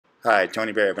Hi,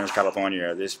 Tony Berry, Venice,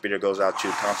 California. This video goes out to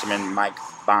Councilman Mike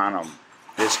Bonin.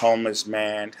 This homeless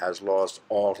man has lost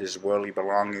all his worldly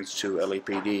belongings to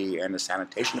LAPD and the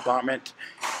sanitation department,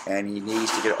 and he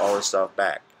needs to get all his stuff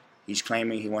back. He's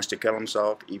claiming he wants to kill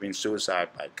himself, even suicide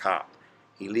by cop.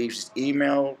 He leaves his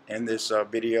email in this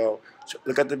video, so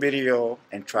look at the video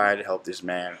and try to help this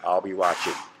man. I'll be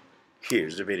watching.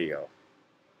 Here's the video.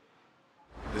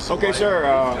 Okay, sir.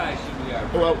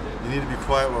 Well, you need to be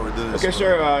quiet while we're doing this. Okay,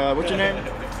 sir. What's your name?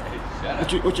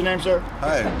 What's your name, sir?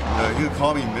 Hi. You can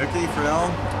call me Mickey for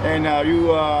now. And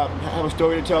you have a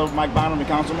story to tell Mike Bonin, the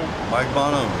councilman? Mike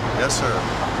Bonin, yes, sir.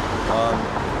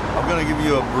 I'm going to give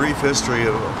you a brief history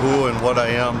of who and what I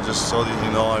am, just so that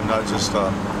you know I'm not just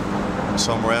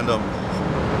some random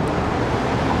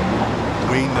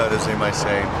wing nut, as they might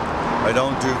say. I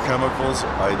don't do chemicals.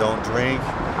 I don't drink.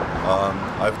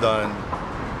 I've done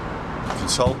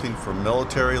consulting for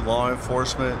military, law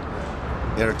enforcement,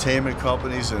 entertainment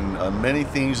companies, and many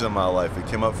things in my life. I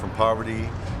came up from poverty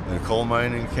in a coal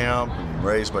mining camp, and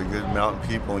raised by good mountain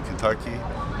people in Kentucky.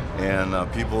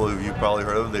 And people who you've probably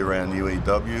heard of, they ran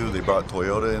UAW, they brought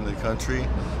Toyota in the country,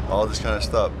 all this kind of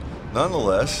stuff.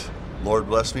 Nonetheless, Lord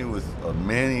blessed me with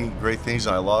many great things.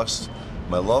 I lost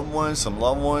my loved ones, some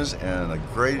loved ones, and a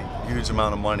great, huge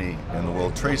amount of money in the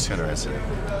World Trade Center incident.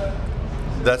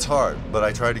 That's hard, but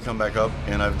I tried to come back up,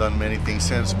 and I've done many things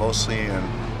since, mostly in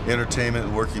entertainment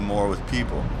and working more with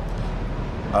people.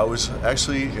 I was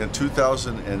actually, in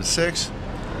 2006,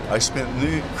 I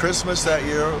spent Christmas that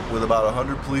year with about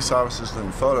 100 police officers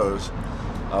doing photos.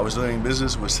 I was doing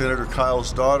business with Senator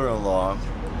Kyle's daughter-in-law.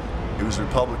 He was a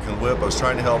Republican whip. I was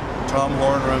trying to help Tom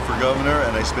Horn run for governor,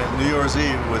 and I spent New Year's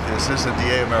Eve with the Assistant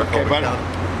DA of Maricopa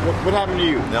County. What happened to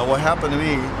you? Now, what happened to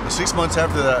me, 6 months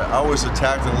after that, I was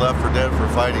attacked and left for dead for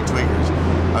fighting tweakers.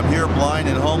 I'm here blind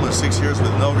and homeless 6 years with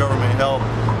no government help,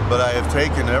 but I have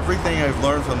taken everything I've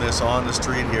learned from this on the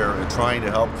street here and trying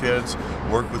to help kids,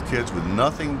 work with kids with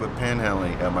nothing but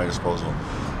panhandling at my disposal.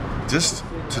 Just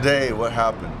today, what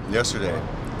happened, yesterday,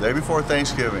 the day before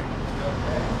Thanksgiving,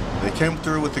 they came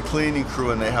through with the cleaning crew,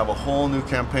 and they have a whole new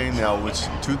campaign now, which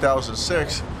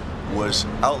 2006 was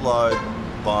outlawed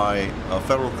by a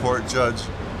federal court judge,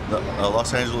 the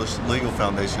Los Angeles Legal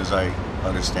Foundation, as I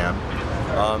understand.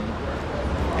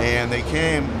 And they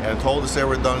came and told us they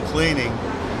were done cleaning,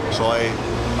 so I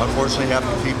unfortunately have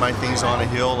to keep my things on a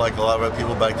hill like a lot of other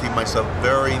people, but I keep my stuff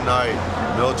very nice,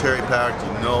 military packed.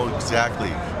 You know exactly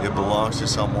it belongs to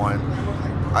someone.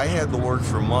 I had to work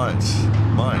for months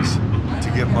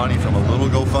to get money from a little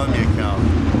GoFundMe account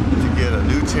to get a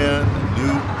new tent, a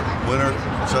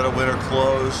new set of winter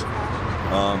clothes,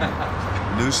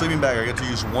 new sleeping bag I got to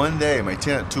use one day, my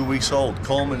tent, 2 weeks old,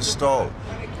 Coleman stove.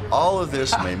 All of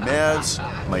this, my meds,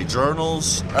 my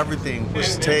journals, everything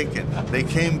was taken. They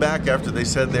came back after they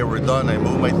said they were done. I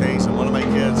moved my things, and one of my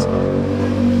kids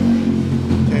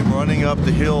came running up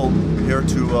the hill here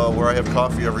to where I have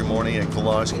coffee every morning at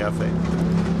Collage Cafe.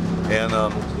 And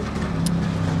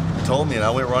told me, and I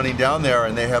went running down there,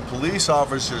 and they had police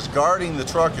officers guarding the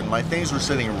truck, and my things were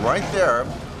sitting right there,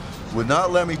 would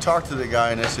not let me talk to the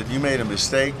guy, and I said, you made a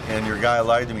mistake, and your guy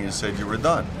lied to me and said you were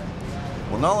done.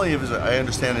 Well, not only is I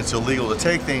understand it's illegal to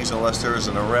take things unless there is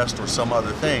an arrest or some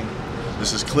other thing,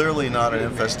 this is clearly not an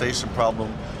infestation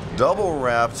problem. Double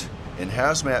wrapped in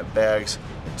hazmat bags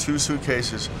in 2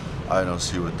 suitcases, I don't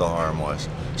see what the harm was.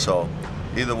 So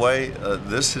either way,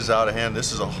 this is out of hand.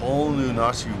 This is a whole new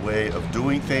Nazi way of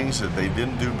doing things that they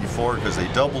didn't do before, because they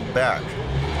doubled back.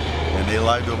 And they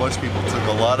lied to a bunch of people, took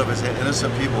a lot of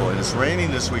innocent people, and it's raining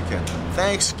this weekend.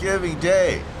 Thanksgiving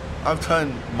Day. I've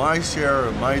done my share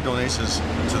of my donations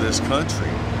to this country,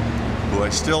 who I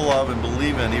still love and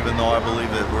believe in, even though I believe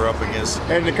that we're up against...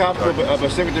 And the cops of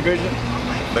Pacific Division?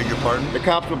 Beg your pardon? The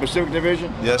cops of Pacific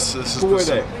Division? Yes, this is... Who are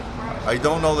they? I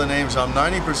don't know the names. I'm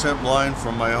 90% blind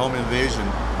from my home invasion.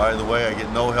 By the way, I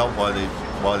get no help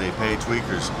while they pay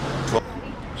tweakers.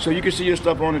 So you can see your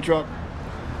stuff on the truck?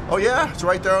 Oh yeah, it's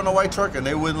right there on the white truck, and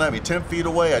they wouldn't let me. 10 feet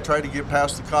away, I tried to get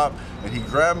past the cop, and he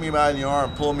grabbed me by the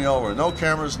arm, pulled me over. No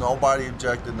cameras, nobody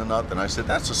objected to nothing. I said,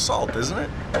 that's assault, isn't it?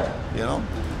 You know?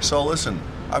 So listen,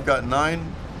 I've got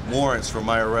 9 warrants for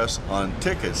my arrest on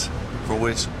tickets, for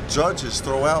which judges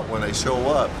throw out when they show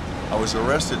up. I was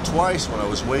arrested twice when I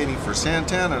was waiting for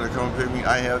Santana to come pick me.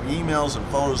 I have emails and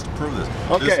photos to prove this.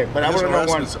 Okay, but I want to know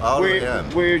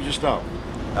one. Where's your stuff?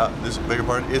 Beg your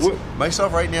pardon? My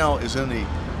stuff right now is in the...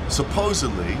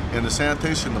 supposedly in the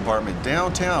sanitation department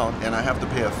downtown, and I have to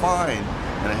pay a fine,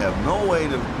 and I have no way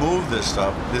to move this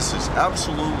stuff. This is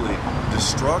absolutely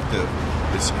destructive.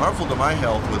 It's harmful to my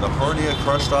health with a hernia,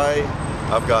 crushed eye,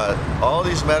 I've got all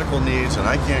these medical needs, and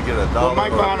I can't get a dollar. Well,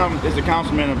 Mike Bonin is the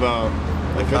councilman of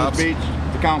Venice Beach,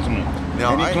 the councilman,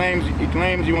 now, and he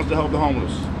claims he wants to help the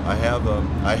homeless. I have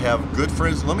good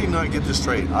friends. Let me not get this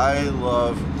straight. I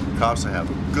love cops. I have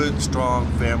a good, strong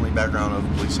family background of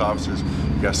police officers.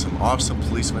 We got some awesome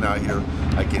policemen out here.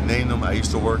 I can name them. I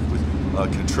used to work with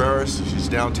Contreras. She's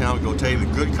downtown. Go tell you, the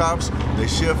good cops, they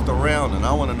shift around, and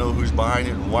I want to know who's behind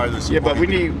it and why they're supporting. Yeah, but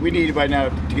we need right now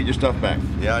to get your stuff back.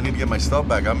 Yeah, I need to get my stuff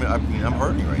back. I'm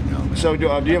hurting right now, man. So do you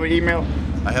have an email?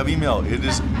 I have email. It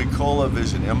is Mikola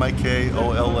Vision,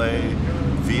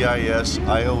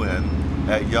 MIKOLAVISION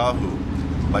at Yahoo.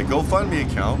 My GoFundMe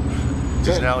account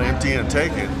is now empty and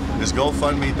taken. Is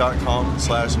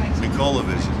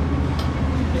GoFundMe.com/MikolaVision.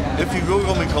 If you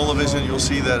Google Mikola Vision, you'll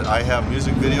see that I have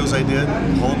music videos I did,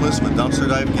 homeless with dumpster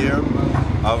dive gear.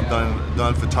 I've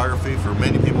done photography for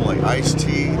many people like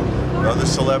Ice-T, other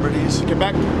celebrities. Okay,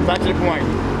 back to the point.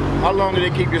 How long do they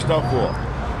keep your stuff for?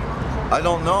 I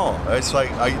don't know. It's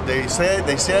like they said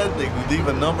they would leave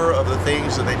a number of the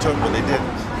things that they took, but they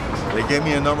didn't. They gave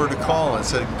me a number to call and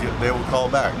said they would call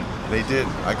back. They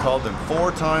didn't. I called them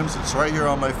 4 times. It's right here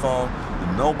on my phone.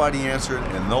 Nobody answered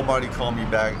and nobody called me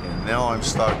back, and now I'm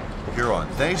stuck here on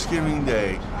Thanksgiving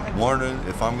Day wondering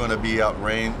if I'm going to be out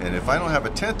rain, and if I don't have a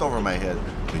tent over my head,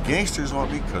 the gangsters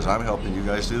want me because I'm helping you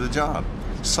guys do the job.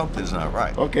 Something's not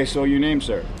right. Okay, so your name,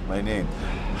 sir? My name.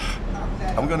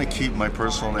 I'm going to keep my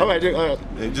personal name. All right,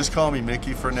 just call me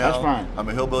Mickey for now. That's fine. I'm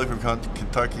a hillbilly from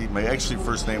Kentucky. My actually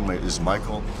first name is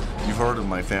Michael. You've heard of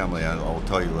my family. I'll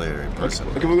tell you later in person.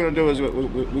 Okay, what we're going to do is we're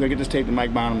going to get this tape to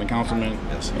Mike Bonin, the councilman,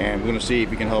 yes, and we're going to see if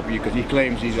he can help you, because he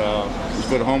claims he's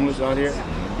for the homeless out here.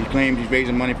 He claims he's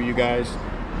raising money for you guys.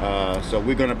 So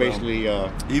we're going to basically...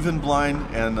 even blind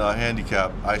and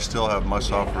handicapped, I still have much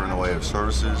to offer in the way of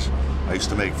services. I used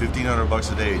to make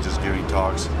 $1,500 a day just giving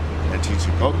talks and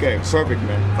teaching people. Okay, perfect,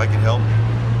 man. If I can help.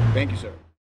 Thank you, sir.